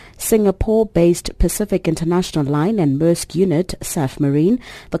Sud, Singapore-based Pacific International Line and Maersk unit SABMiller.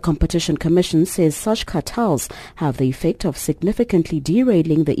 The Competition Commission says such cartels have the effect of significantly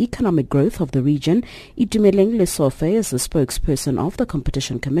derailing the economic growth of the region. Itumeleng Lesofe is the spokesperson of the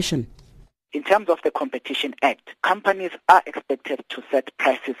Competition Commission. In terms of the Competition Act, companies are expected to set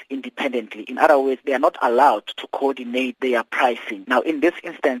prices independently. In other words, they are not allowed to coordinate their pricing. Now, in this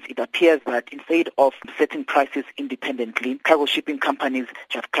instance, it appears that instead of setting prices independently, cargo shipping companies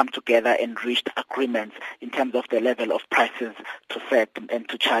have come together and reached agreements in terms of the level of prices to set and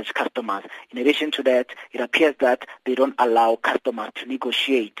to charge customers. In addition to that, it appears that they don't allow customers to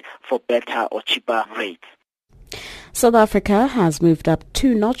negotiate for better or cheaper rates. South Africa has moved up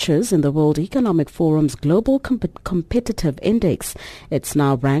 2 notches in the World Economic Forum's Global Competitive Index. It's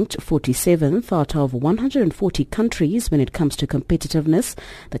now ranked 47th out of 140 countries when it comes to competitiveness.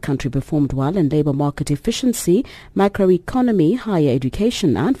 The country performed well in labour market efficiency, macroeconomy, higher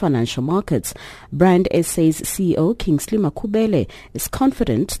education and financial markets. Brand SA's CEO Kingsley Makubele is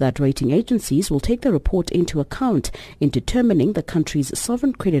confident that rating agencies will take the report into account in determining the country's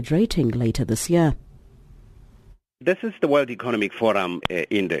sovereign credit rating later this year. This is the World Economic Forum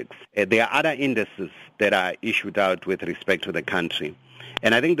index. There are other indices that are issued out with respect to the country.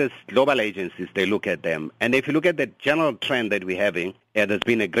 And I think these global agencies, they look at them. And if you look at the general trend that we're having, there's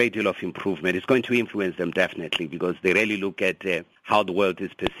been a great deal of improvement. It's going to influence them definitely because they really look at how the world is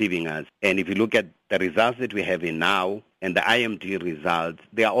perceiving us. And if you look at the results that we're having now and the IMD results,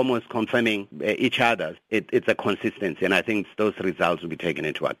 they are almost confirming each other. It's a consistency, and I think those results will be taken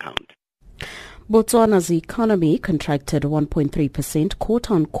into account. Botswana's economy contracted 1.3%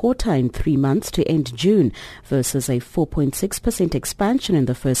 quarter-on-quarter in 3 months to end June versus a 4.6% expansion in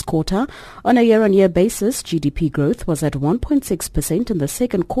the first quarter. On a year-on-year basis, GDP growth was at 1.6% in the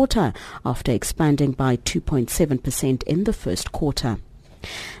second quarter after expanding by 2.7% in the first quarter.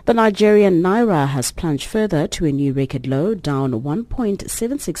 The Nigerian Naira has plunged further to a new record low, down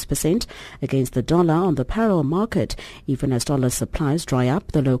 1.76% against the dollar on the parallel market. Even as dollar supplies dry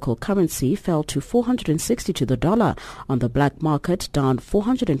up, the local currency fell to 460 to the dollar on the black market, down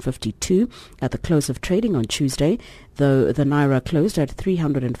 452 at the close of trading on Tuesday, though the Naira closed at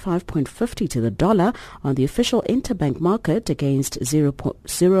 305.50 to the dollar on the official interbank market against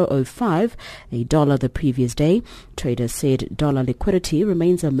 0.005 a dollar the previous day. Traders said dollar liquidity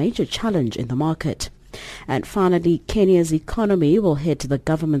remains a major challenge in the market. And finally, Kenya's economy will hit the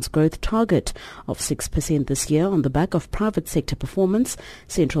government's growth target of 6% this year on the back of private sector performance.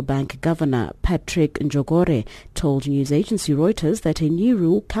 Central Bank Governor Patrick Njogore told news agency Reuters that a new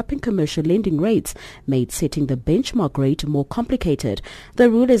rule capping commercial lending rates made setting the benchmark rate more complicated. The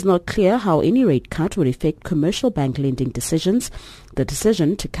rule is not clear how any rate cut would affect commercial bank lending decisions. The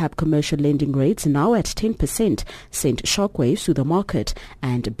decision to cap commercial lending rates now at 10% sent shockwaves through the market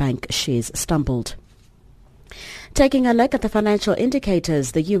and bank shares stumbled. Taking a look at the financial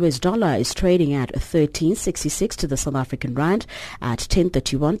indicators, the US dollar is trading at 13.66 to the South African rand, at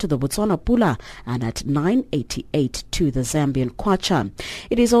 10.31 to the Botswana pula, and at 9.88 to the Zambian kwacha.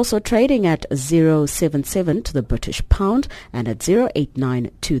 It is also trading at 0.77 to the British pound and at 0.89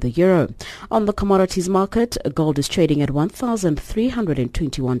 to the euro. On the commodities market, gold is trading at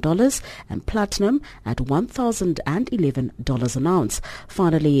 $1,321 and platinum at $1,011 an ounce.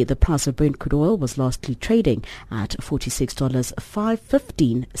 Finally, the price of Brent crude oil was lastly trading at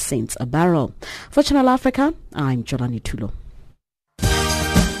 $46.515 a barrel. For Channel Africa, I'm Jolani Tulo.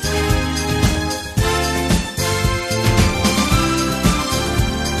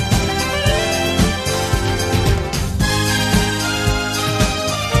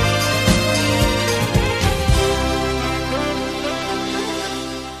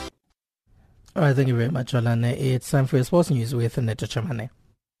 All right, thank you very much, Jolane. It's time for your sports news with Neto Chamane.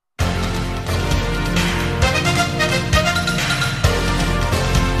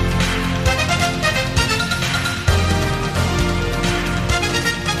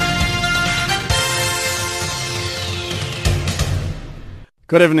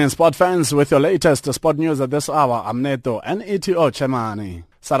 Good evening, sport fans. With your latest sport news at this hour, I'm Neto and Neto Chamane.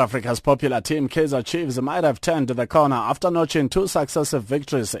 South Africa's popular team Kaizer Chiefs might have turned the corner after notching 2 successive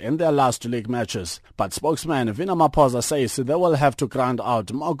victories in their last league matches. But spokesman Vina Maposa says they will have to grind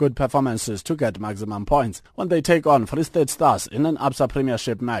out more good performances to get maximum points when they take on Free State Stars in an ABSA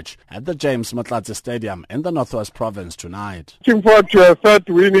Premiership match at the James Motlatsi Stadium in the Northwest Province tonight. Looking forward to a third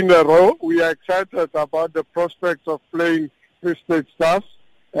win in a row. We are excited about the prospects of playing Free State Stars.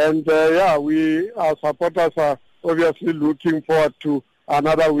 And our supporters are obviously looking forward to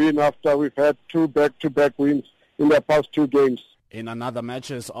another win after we've had 2 back-to-back wins in the past 2 games. In another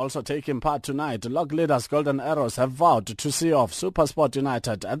matches also taking part tonight, log leaders Golden Arrows have vowed to see off SuperSport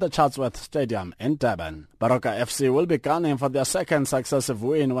United at the Chatsworth Stadium in Durban. Baroka FC will be gunning for their second successive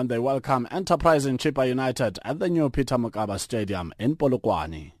win when they welcome enterprising Chippa United at the new Peter Mokaba Stadium in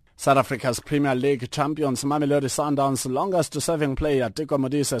Polokwane. South Africa's Premier League champions Mamelodi Sundowns' longest-serving player Teko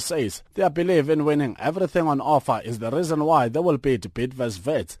Modise says their belief in winning everything on offer is the reason why they will beat Bidvest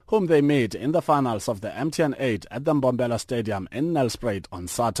Wits, whom they meet in the finals of the MTN 8 at the Mbombela Stadium in Nelspruit on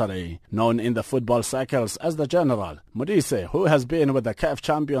Saturday. Known in the football circles as the General, Modise, who has been with the CAF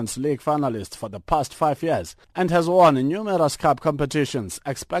Champions League finalists for the past 5 years and has won numerous cup competitions,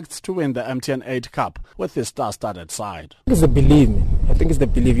 expects to win the MTN 8 Cup with his star-studded side. It's the belief, man. I think it's the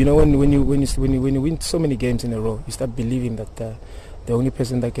belief. You know, when you win so many games in a row, you start believing that the only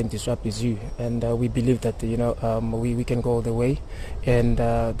person that can disrupt is you. And we believe that we can go all the way, and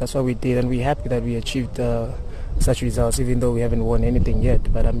that's what we did. And we're happy that we achieved such results, even though we haven't won anything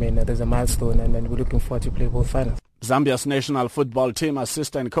yet. But I mean, there's a milestone, and we're looking forward to play both finals. Zambia's national football team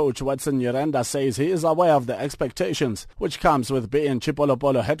assistant coach Watson Nyirenda says he is aware of the expectations which comes with being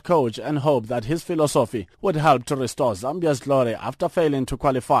Chipolopolo head coach and hope that his philosophy would help to restore Zambia's glory after failing to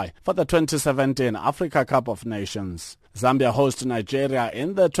qualify for the 2017 Africa Cup of Nations. Zambia hosts Nigeria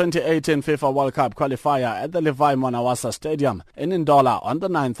in the 2018 FIFA World Cup qualifier at the Levi Monawasa Stadium in Ndola on the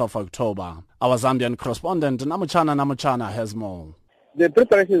 9th of October. Our Zambian correspondent Namuchana has more. The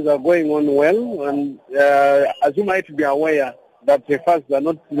preparations are going on well, and as you might be aware, that the FAS are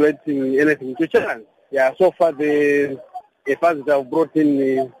not letting anything to chance. Yeah, so far the FAS have brought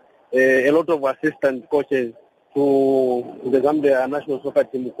in a lot of assistant coaches to the Zambia national soccer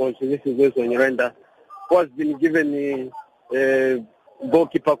team coach. This is Wilson Nyirenda, who has been given a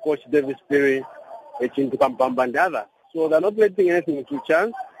goalkeeper coach Davis Perry, Chintu Kampamba and others. So they're not letting anything to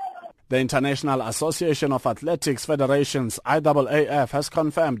chance. The International Association of Athletics Federations, IAAF, has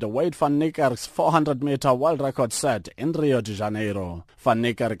confirmed Wade van Niekerk's 400-meter world record set in Rio de Janeiro. Van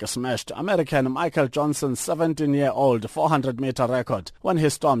Niekerk smashed American Michael Johnson's 17-year-old 400-meter record when he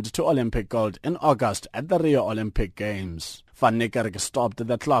stormed to Olympic gold in August at the Rio Olympic Games. Van Niekerk stopped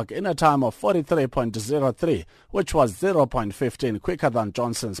the clock in a time of 43.03, which was 0.15 quicker than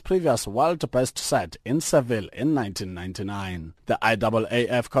Johnson's previous world best set in Seville in 1999. The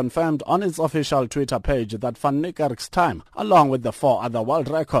IAAF confirmed on its official Twitter page that Van Niekerk's time, along with the 4 other world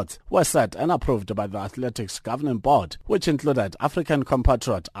records, were set and approved by the athletics governing board, which included African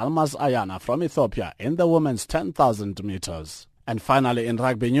compatriot Almaz Ayana from Ethiopia in the women's 10,000 meters. And finally, in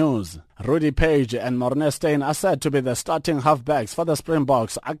rugby news, Rudy Page and Morné Steyn are said to be the starting halfbacks for the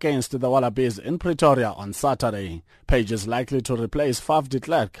Springboks against the Wallabies in Pretoria on Saturday. Page is likely to replace Faf de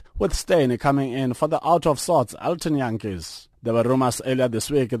Klerk, with Steyn coming in for the out-of-sorts Elton Yankees. There were rumors earlier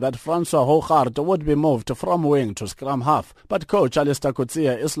this week that Francois Hougaard would be moved from wing to scrum half, but coach Alistair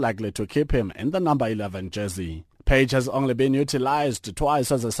Coetzee is likely to keep him in the number 11 jersey. page has only been utilized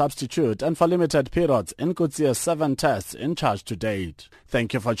twice as a substitute and for limited periods in Kutsia's 7 tests in charge to date.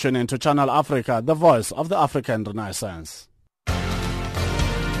 Thank you for tuning to Channel Africa, the voice of the African Renaissance.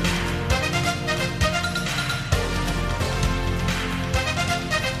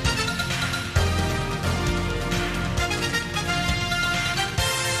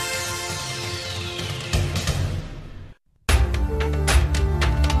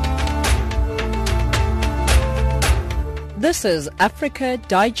 This is Africa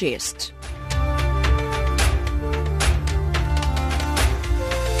Digest.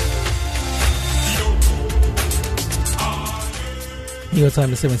 Your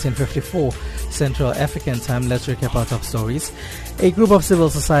time is 17:54 Central African Time. Let's recap our top stories. A group of civil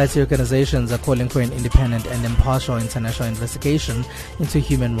society organizations are calling for an independent and impartial international investigation into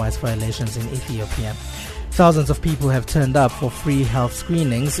human rights violations in Ethiopia. Thousands of people have turned up for free health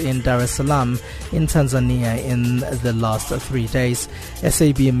screenings in Dar es Salaam in Tanzania in the last 3 days.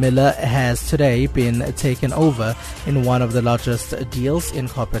 SABMiller has today been taken over in one of the largest deals in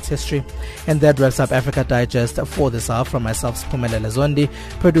corporate history. And that wraps up Africa Digest for this hour. From myself, Spumelele Zondi,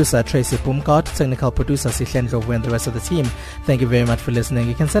 producer Tracy Pumkart, technical producer Sihlen Dlovu, and the rest of the team. Thank you very much for listening.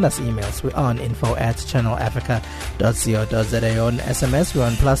 You can send us emails. We're on info@channelafrica.co.za. On SMS, we're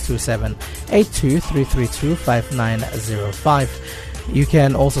on +27 82 332 5905. You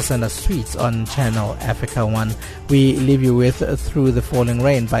can also send us tweets on Channel Africa 1. We leave you with Through the Falling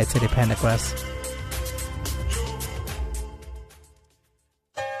Rain by Teddy Pendergrass.